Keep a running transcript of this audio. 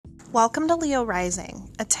Welcome to Leo Rising,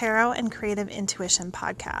 a tarot and creative intuition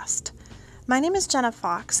podcast. My name is Jenna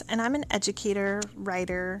Fox, and I'm an educator,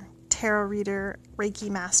 writer, tarot reader, Reiki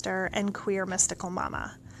master, and queer mystical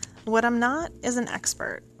mama. What I'm not is an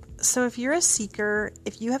expert. So if you're a seeker,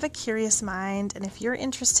 if you have a curious mind, and if you're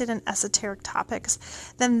interested in esoteric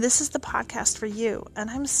topics, then this is the podcast for you, and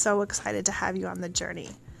I'm so excited to have you on the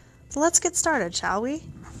journey. So let's get started, shall we?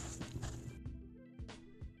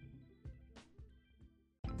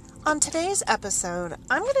 On today's episode,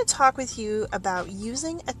 I'm going to talk with you about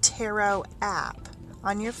using a tarot app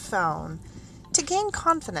on your phone to gain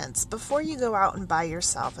confidence before you go out and buy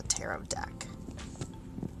yourself a tarot deck.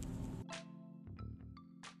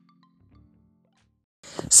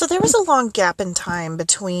 So there was a long gap in time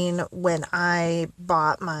between when I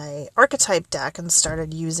bought my archetype deck and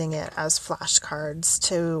started using it as flashcards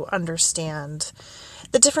to understand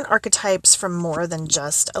the different archetypes from more than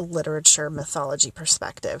just a literature mythology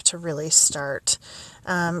perspective, to really start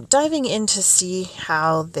diving in to see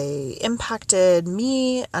how they impacted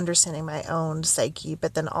me, understanding my own psyche,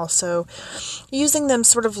 but then also using them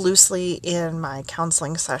sort of loosely in my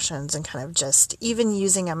counseling sessions and kind of just even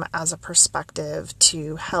using them as a perspective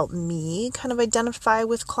to help me kind of identify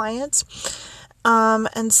with clients.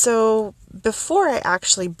 And so before I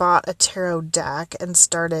actually bought a tarot deck and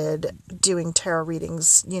started doing tarot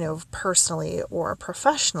readings, personally or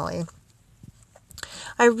professionally,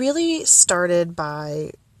 I really started by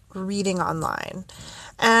reading online.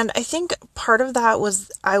 And I think part of that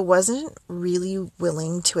was I wasn't really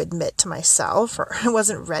willing to admit to myself, or I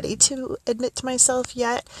wasn't ready to admit to myself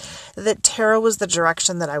yet, that tarot was the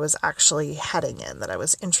direction that I was actually heading in, that I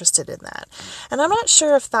was interested in that. And I'm not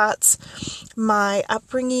sure if that's my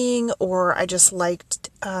upbringing or I just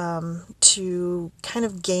liked to kind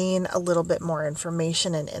of gain a little bit more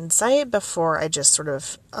information and insight before I just sort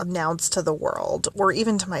of announce to the world or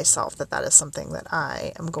even to myself that that is something that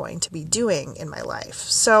I am going to be doing in my life.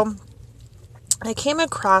 So I came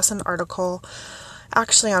across an article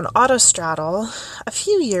actually on Autostraddle a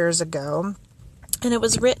few years ago, and it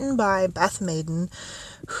was written by Beth Maiden,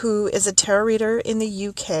 who is a tarot reader in the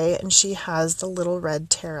UK, and she has the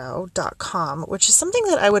littleredtarot.com, which is something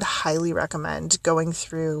that I would highly recommend going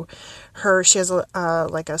through her. She has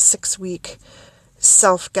like a 6-week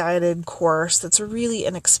self-guided course that's really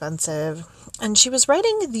inexpensive. And she was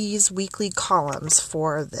writing these weekly columns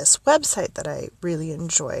for this website that I really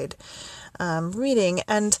enjoyed reading.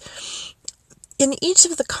 And in each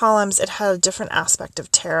of the columns, it had a different aspect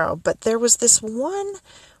of tarot, but there was this one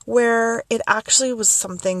where it actually was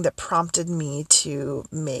something that prompted me to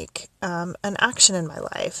make an action in my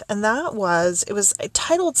life. And that was, it was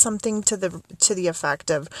titled something to the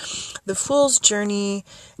effect of The Fool's Journey,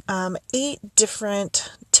 8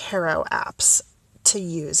 different tarot apps to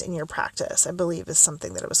use in your practice, I believe is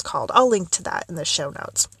something that it was called. I'll link to that in the show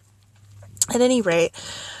notes. At any rate,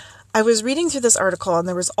 I was reading through this article and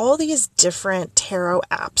there was all these different tarot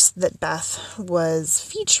apps that Beth was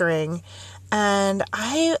featuring, and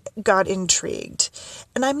I got intrigued.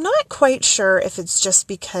 And I'm not quite sure if it's just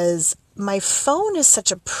because my phone is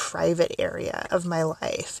such a private area of my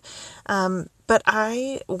life. But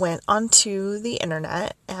I went onto the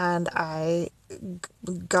internet and I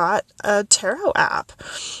got a tarot app.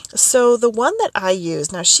 So the one that I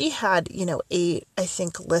used, now she had, 8, I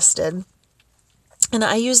think, listed. And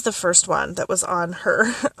I used the first one that was on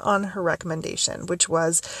her recommendation, which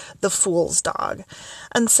was The Fool's Dog.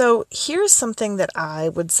 And so here's something that I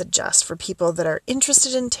would suggest for people that are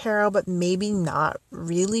interested in tarot, but maybe not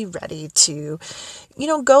really ready to,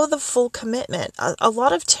 go the full commitment. A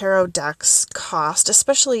lot of tarot decks cost,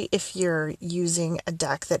 especially if you're using a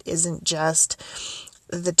deck that isn't just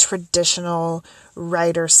the traditional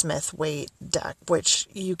Rider-Smith weight deck, which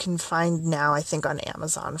you can find now, I think, on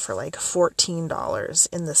Amazon for like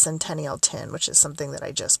 $14 in the Centennial tin, which is something that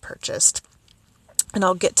I just purchased. And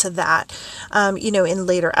I'll get to that, in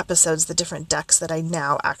later episodes, the different decks that I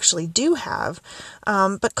now actually do have.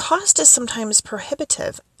 But cost is sometimes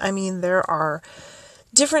prohibitive. I mean, there are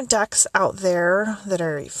different decks out there that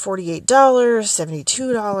are $48,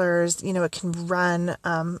 $72, it can run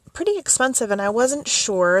pretty expensive, and I wasn't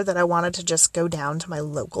sure that I wanted to just go down to my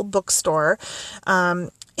local bookstore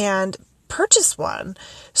and purchase one.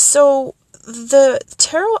 So the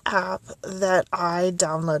tarot app that I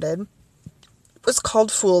downloaded was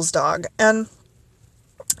called Fool's Dog, and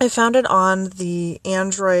I found it on the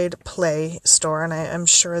Android Play Store, and I'm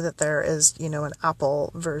sure that there is, an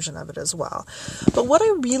Apple version of it as well. But what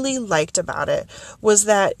I really liked about it was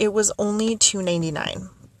that it was only $2.99.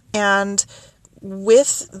 And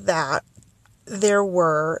with that, there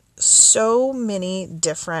were so many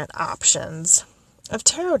different options of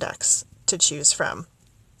tarot decks to choose from.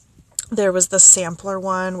 There was the sampler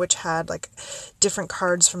one, which had like different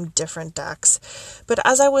cards from different decks. But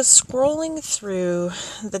as I was scrolling through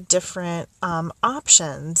the different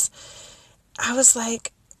options, I was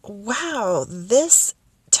like, wow, this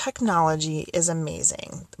technology is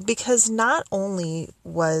amazing. Because not only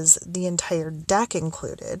was the entire deck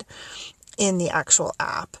included in the actual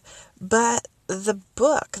app, but the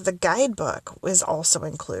book, the guidebook, was also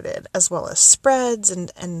included, as well as spreads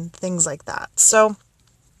and things like that. So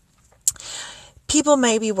people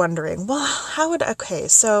may be wondering, well,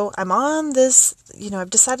 so I'm on this, I've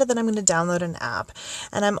decided that I'm going to download an app,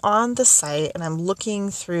 and I'm on the site and I'm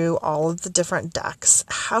looking through all of the different decks.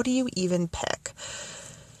 How do you even pick?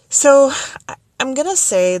 So I'm going to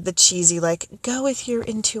say the cheesy, go with your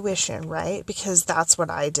intuition, right? Because that's what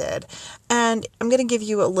I did. And I'm going to give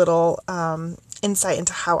you a little insight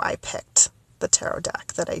into how I picked the tarot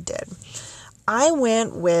deck that I did. I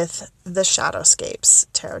went with the Shadowscapes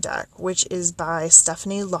tarot deck, which is by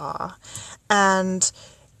Stephanie Law, and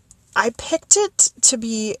I picked it to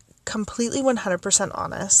be completely 100%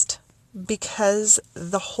 honest because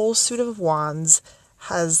the whole suit of wands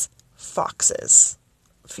has foxes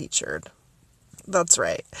featured. That's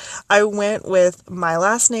right. I went with my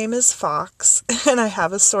last name is Fox, and I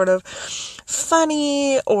have a sort of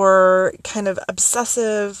funny or kind of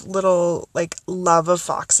obsessive little love of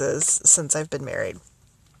foxes since I've been married.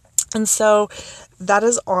 And so that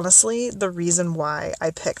is honestly the reason why I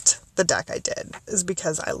picked the deck I did, is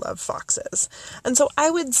because I love foxes. And so I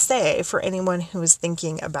would say for anyone who is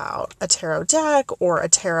thinking about a tarot deck or a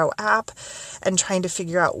tarot app and trying to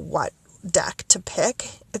figure out what deck to pick,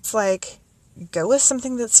 it's go with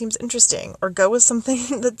something that seems interesting, or go with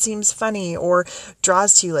something that seems funny or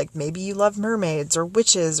draws to you. Maybe you love mermaids or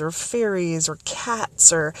witches or fairies or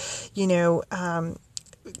cats or,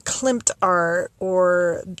 Klimt art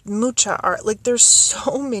or Mucha art. There's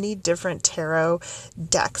so many different tarot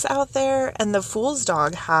decks out there, and the Fool's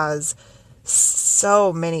Dog has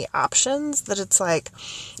so many options that it's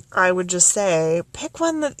I would just say pick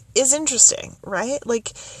one that is interesting, right?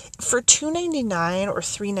 For $2.99 or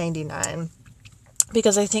 $3.99,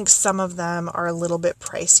 because I think some of them are a little bit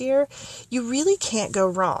pricier, you really can't go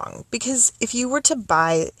wrong. Because if you were to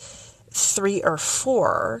buy 3 or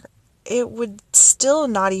 4, it would still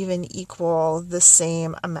not even equal the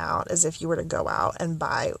same amount as if you were to go out and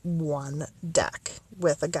buy one deck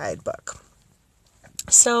with a guidebook.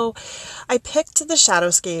 So I picked the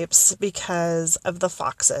Shadowscapes because of the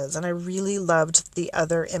foxes, and I really loved the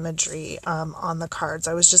other imagery on the cards.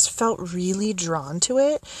 I just felt really drawn to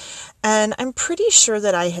it, and I'm pretty sure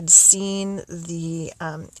that I had seen the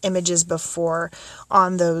images before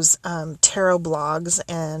on those tarot blogs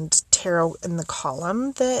and tarot in the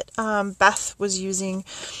column that Beth was using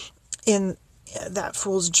in that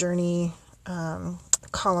Fool's Journey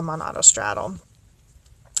column on Autostraddle.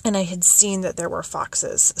 And I had seen that there were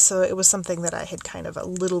foxes, so it was something that I had kind of a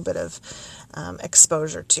little bit of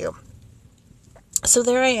exposure to. So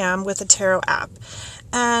there I am with a tarot app,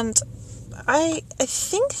 and I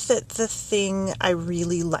think that the thing I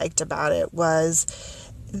really liked about it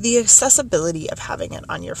was the accessibility of having it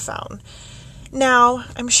on your phone. Now,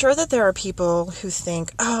 I'm sure that there are people who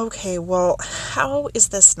think, oh, okay, well, how is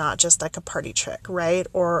this not just a party trick, right?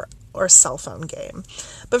 Or cell phone game.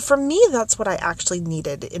 But for me, that's what I actually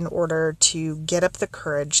needed in order to get up the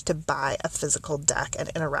courage to buy a physical deck and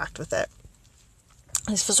interact with it.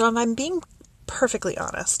 So if I'm being perfectly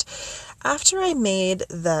honest, after I made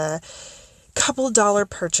the couple $1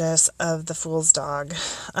 purchase of the Fool's Dog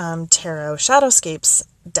Tarot Shadowscapes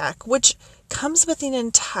deck, which comes with an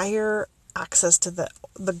entire access to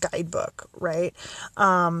the guidebook, right?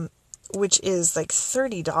 Which is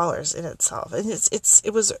 $30 in itself. And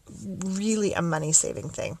it was really a money-saving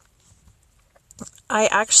thing. I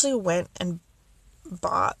actually went and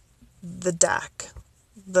bought the deck,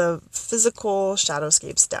 the physical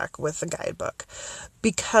Shadowscapes deck with the guidebook,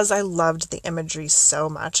 because I loved the imagery so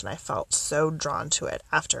much and I felt so drawn to it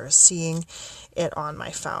after seeing it on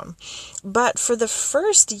my phone. But for the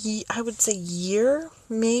first, I would say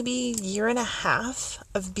maybe year and a half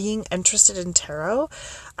of being interested in tarot,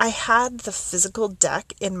 I had the physical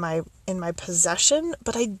deck in my possession,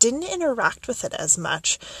 but I didn't interact with it as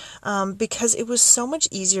much because it was so much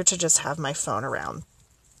easier to just have my phone around.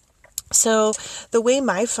 So the way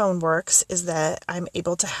my phone works is that I'm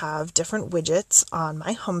able to have different widgets on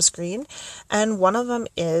my home screen, and one of them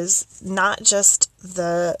is not just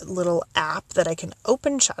the little app that I can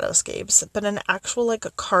open Shadowscapes, but an actual a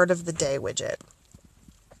card of the day widget.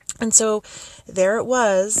 And so there it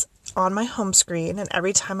was on my home screen, and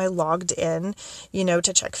every time I logged in,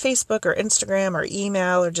 to check Facebook or Instagram or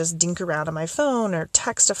email or just dink around on my phone or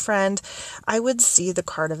text a friend, I would see the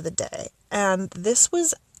card of the day. And this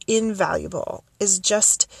was invaluable, is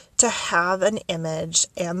just to have an image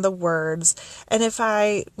and the words. And if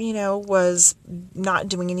I, was not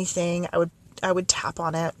doing anything, I would tap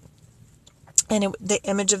on it, and the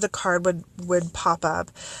image of the card would pop up.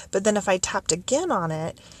 But then if I tapped again on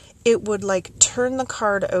it, it would like turn the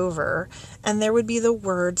card over, and there would be the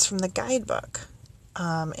words from the guidebook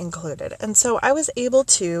included. And so I was able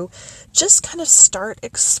to just kind of start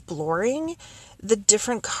exploring the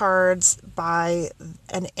different cards by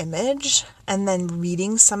an image and then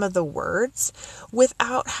reading some of the words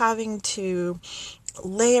without having to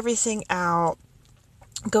lay everything out,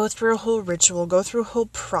 go through a whole ritual, go through a whole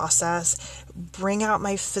process, bring out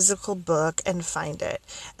my physical book and find it.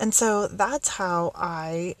 And so that's how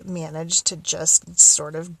I managed to just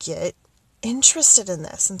sort of get interested in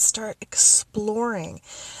this and start exploring.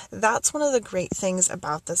 That's one of the great things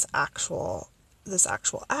about this actual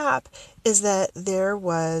app, is that there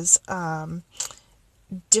was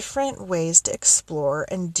different ways to explore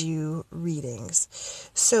and do readings.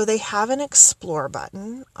 So they have an explore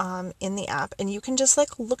button in the app, and you can just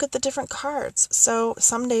like look at the different cards. So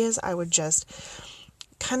some days I would just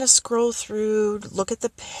kind of scroll through, look at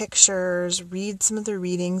the pictures, read some of the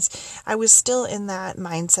readings. I was still in that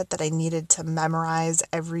mindset that I needed to memorize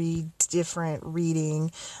every different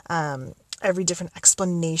reading, every different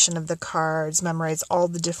explanation of the cards, memorize all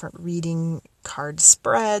the different reading card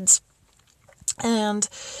spreads. And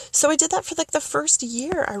so I did that for like the first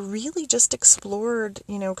year. I really just explored,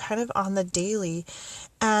 kind of on the daily.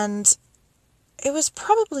 And it was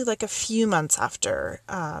probably like a few months after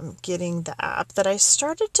getting the app that I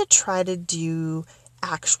started to try to do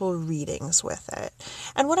actual readings with it.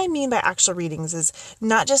 And what I mean by actual readings is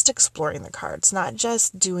not just exploring the cards, not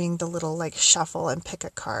just doing the little like shuffle and pick a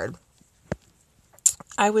card.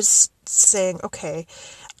 I was saying, okay,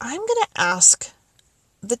 I'm going to ask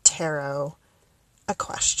the tarot a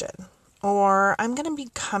question, or I'm going to be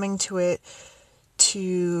coming to it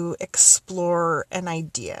to explore an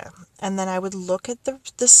idea. And then I would look at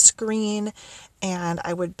the screen, and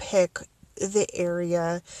I would pick the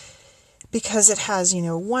area, because it has,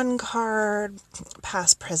 one card,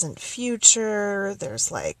 past, present, future.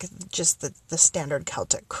 There's like just the standard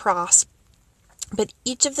Celtic cross. But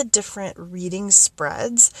each of the different reading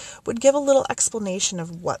spreads would give a little explanation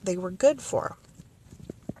of what they were good for.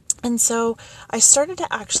 And so I started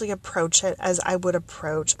to actually approach it as I would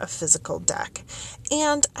approach a physical deck.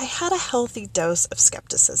 And I had a healthy dose of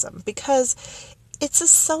skepticism, because it's a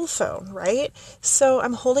cell phone, right? So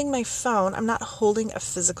I'm holding my phone. I'm not holding a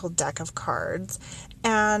physical deck of cards.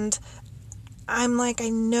 And I'm like, I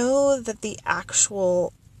know that the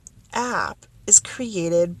actual app is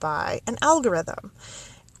created by an algorithm,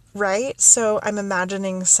 right? So I'm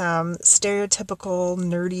imagining some stereotypical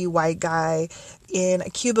nerdy white guy in a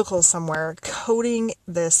cubicle somewhere coding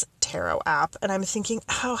this tarot app. And I'm thinking,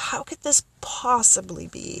 how could this possibly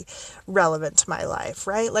be relevant to my life,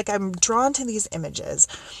 right? Like, I'm drawn to these images,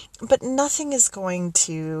 but nothing is going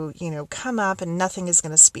to, come up, and nothing is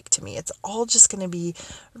going to speak to me. It's all just going to be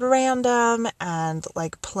random and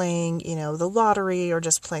like playing, the lottery, or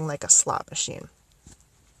just playing like a slot machine.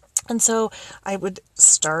 And so I would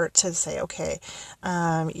start to say, okay,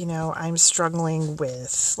 I'm struggling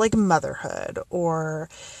with like motherhood, or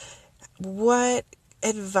what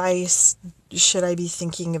advice should I be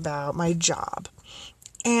thinking about my job?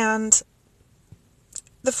 And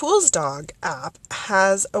the Fool's Dog app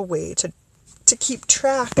has a way to keep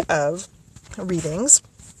track of readings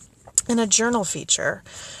in a journal feature.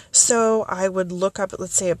 So I would look up,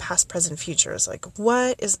 let's say, a past, present, future. Is like,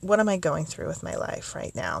 what am I going through with my life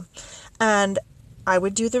right now? And I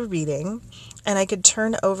would do the reading, and I could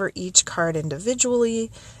turn over each card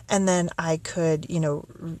individually, and then I could,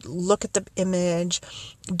 look at the image,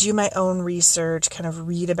 do my own research, kind of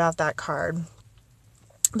read about that card.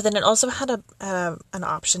 But then it also had an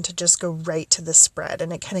option to just go right to the spread,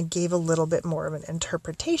 and it kind of gave a little bit more of an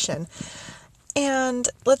interpretation. And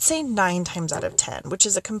let's say 9 times out of 10, which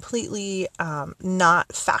is a completely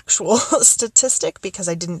not factual statistic, because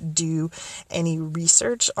I didn't do any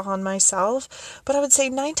research on myself, but I would say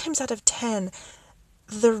 9 times out of 10,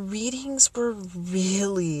 the readings were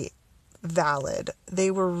really valid.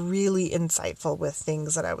 They were really insightful with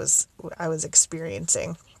things that I was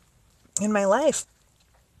experiencing in my life.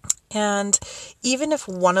 And even if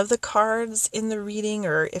one of the cards in the reading,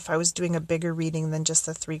 or if I was doing a bigger reading than just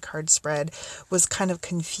the 3-card spread, was kind of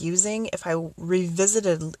confusing, if I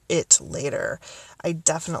revisited it later, I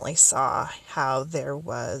definitely saw how there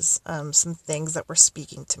was some things that were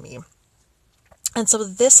speaking to me. And so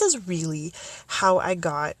this is really how I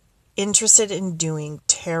got interested in doing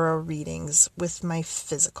tarot readings with my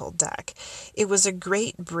physical deck. It was a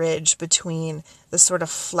great bridge between the sort of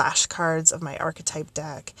flashcards of my archetype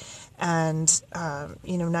deck and,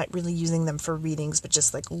 not really using them for readings, but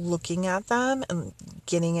just like looking at them and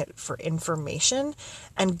getting it for information,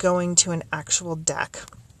 and going to an actual deck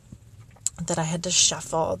that I had to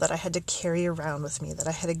shuffle, that I had to carry around with me, that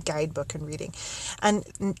I had a guidebook and reading. And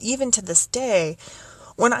even to this day,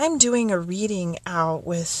 when I'm doing a reading out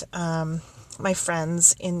with my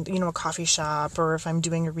friends in, a coffee shop, or if I'm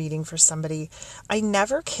doing a reading for somebody, I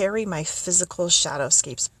never carry my physical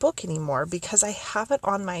Shadowscapes book anymore because I have it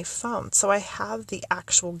on my phone. So I have the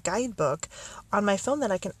actual guidebook on my phone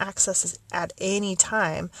that I can access at any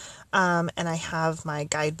time. And I have my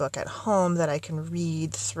guidebook at home that I can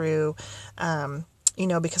read through,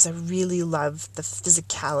 because I really love the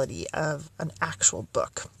physicality of an actual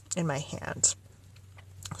book in my hand.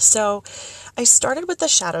 So I started with the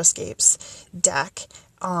Shadowscapes deck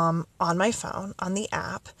on my phone, on the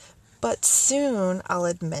app, but soon, I'll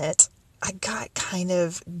admit, I got kind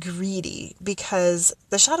of greedy because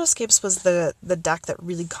the Shadowscapes was the deck that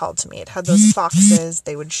really called to me. It had those foxes,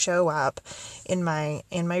 they would show up in my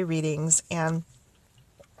readings, and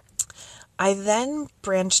I then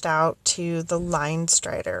branched out to the Line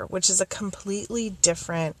Strider, which is a completely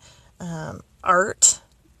different art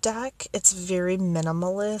deck. It's very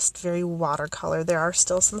minimalist, very watercolor. There are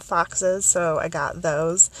still some foxes, so I got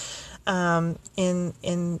those in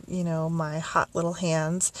my hot little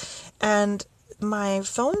hands. And my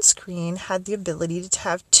phone screen had the ability to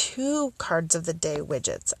have 2 cards of the day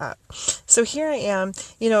widgets up. So here I am,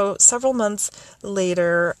 several months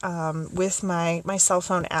later, with my cell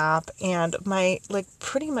phone app, and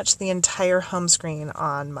pretty much the entire home screen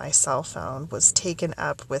on my cell phone was taken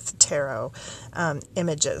up with tarot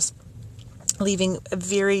images, leaving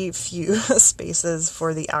very few spaces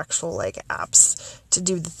for the actual apps to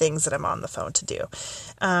do the things that I'm on the phone to do.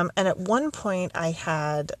 And at one point I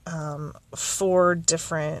had 4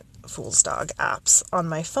 different Fool's Dog apps on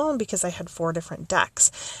my phone because I had 4 different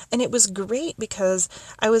decks. And it was great because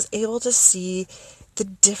I was able to see the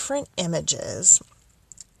different images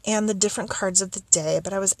and the different cards of the day,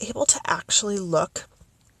 but I was able to actually look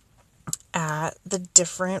at the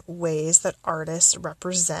different ways that artists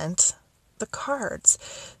represent the cards.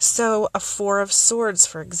 So a 4 of Swords,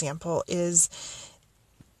 for example, is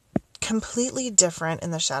completely different in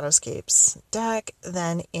the Shadowscapes deck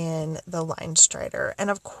than in the Line Strider. And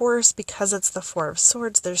of course, because it's the 4 of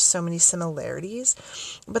Swords, there's so many similarities.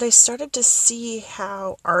 But I started to see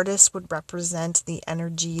how artists would represent the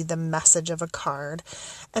energy, the message of a card.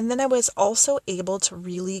 And then I was also able to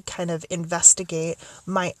really kind of investigate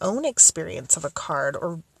my own experience of a card,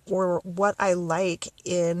 or what I like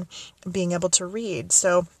in being able to read.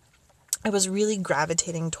 So I was really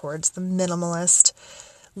gravitating towards the minimalist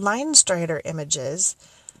Line Strider images.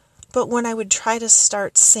 But when I would try to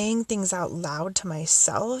start saying things out loud to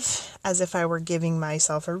myself, as if I were giving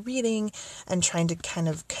myself a reading and trying to kind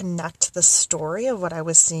of connect the story of what I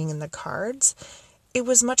was seeing in the cards, it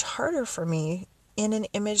was much harder for me in an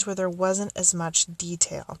image where there wasn't as much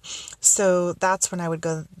detail. So that's when I would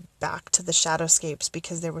go back to the Shadowscapes,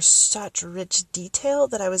 because there was such rich detail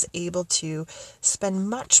that I was able to spend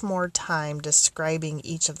much more time describing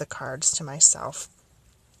each of the cards to myself.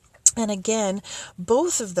 And again,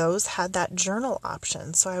 both of those had that journal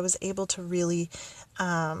option. So I was able to really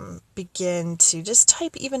begin to just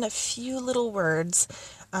type even a few little words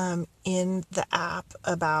in the app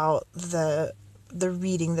about the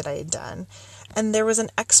reading that I had done. And there was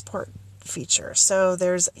an export feature. So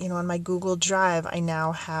there's, on my Google Drive, I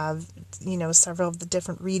now have, several of the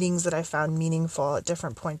different readings that I found meaningful at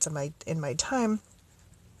different points in my time.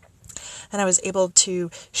 And I was able to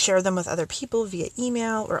share them with other people via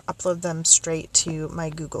email or upload them straight to my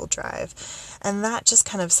Google Drive. And that just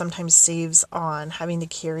kind of sometimes saves on having to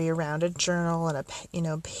carry around a journal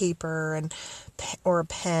and paper or a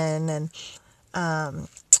pen and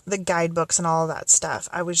the guidebooks and all of that stuff.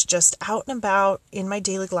 I was just out and about in my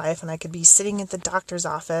daily life, and I could be sitting at the doctor's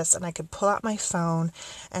office, and I could pull out my phone,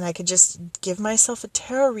 and I could just give myself a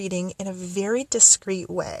tarot reading in a very discreet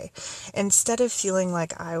way, instead of feeling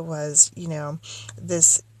like I was,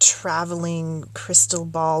 this traveling crystal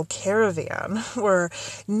ball caravan where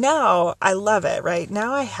now I love it, right?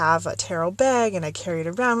 Now I have a tarot bag and I carry it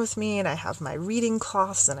around with me, and I have my reading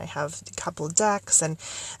cloths and I have a couple of decks, and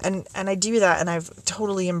I do that, and I've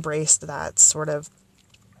totally embraced that sort of,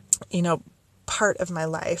 you know, part of my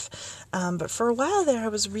life. But for a while there, I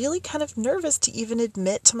was really kind of nervous to even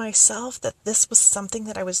admit to myself that this was something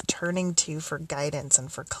that I was turning to for guidance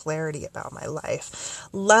and for clarity about my life,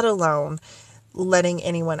 let alone letting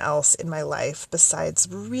anyone else in my life besides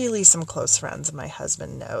really some close friends and my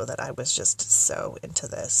husband know that I was just so into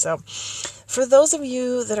this. So for those of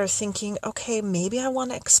you that are thinking, okay, maybe I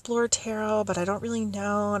want to explore tarot, but I don't really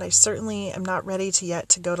know, and I certainly am not ready to yet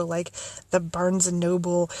to go to like the Barnes and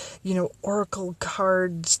Noble, oracle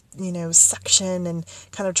cards, section, and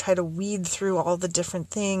kind of try to weed through all the different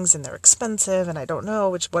things, and they're expensive, and I don't know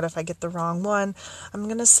what if I get the wrong one. I'm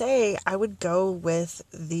going to say I would go with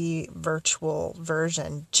the virtual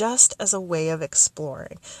version just as a way of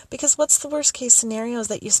exploring, because what's the worst case scenario is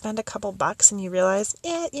that you spend a couple bucks and you realize,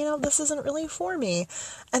 this isn't really for me,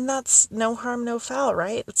 and that's no harm, no foul,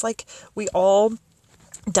 right? It's like we all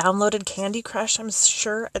downloaded Candy Crush, I'm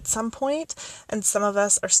sure, at some point, and some of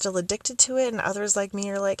us are still addicted to it, and others like me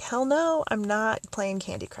are like, hell no, I'm not playing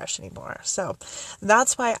Candy Crush anymore. So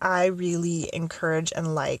that's why I really encourage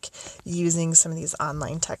and like using some of these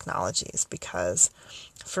online technologies, because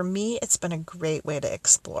for me, it's been a great way to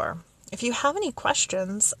explore. If you have any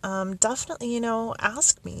questions, definitely,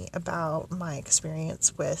 ask me about my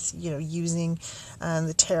experience with, using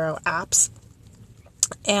the tarot apps.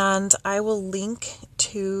 And I will link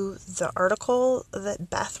to the article that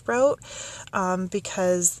Beth wrote,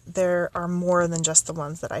 because there are more than just the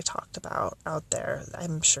ones that I talked about out there.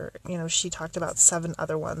 I'm sure, she talked about 7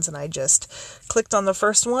 other ones, and I just clicked on the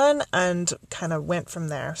first one and kind of went from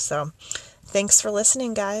there. So thanks for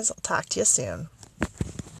listening, guys. I'll talk to you soon.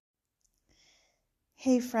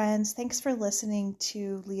 Hey friends, thanks for listening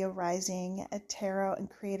to Leo Rising, a tarot and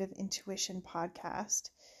creative intuition podcast.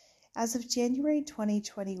 As of January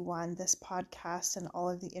 2021, this podcast and all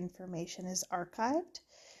of the information is archived,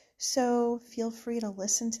 so feel free to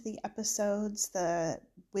listen to the episodes. The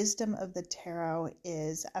wisdom of the tarot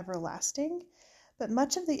is everlasting, but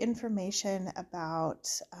much of the information about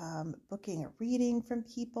booking a reading from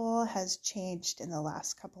people has changed in the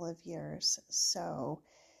last couple of years. So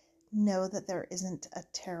know that there isn't a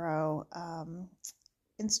tarot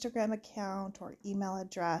Instagram account or email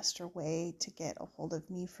address or way to get a hold of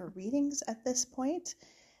me for readings at this point.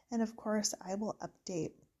 And of course, I will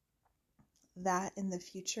update that in the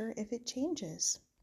future if it changes.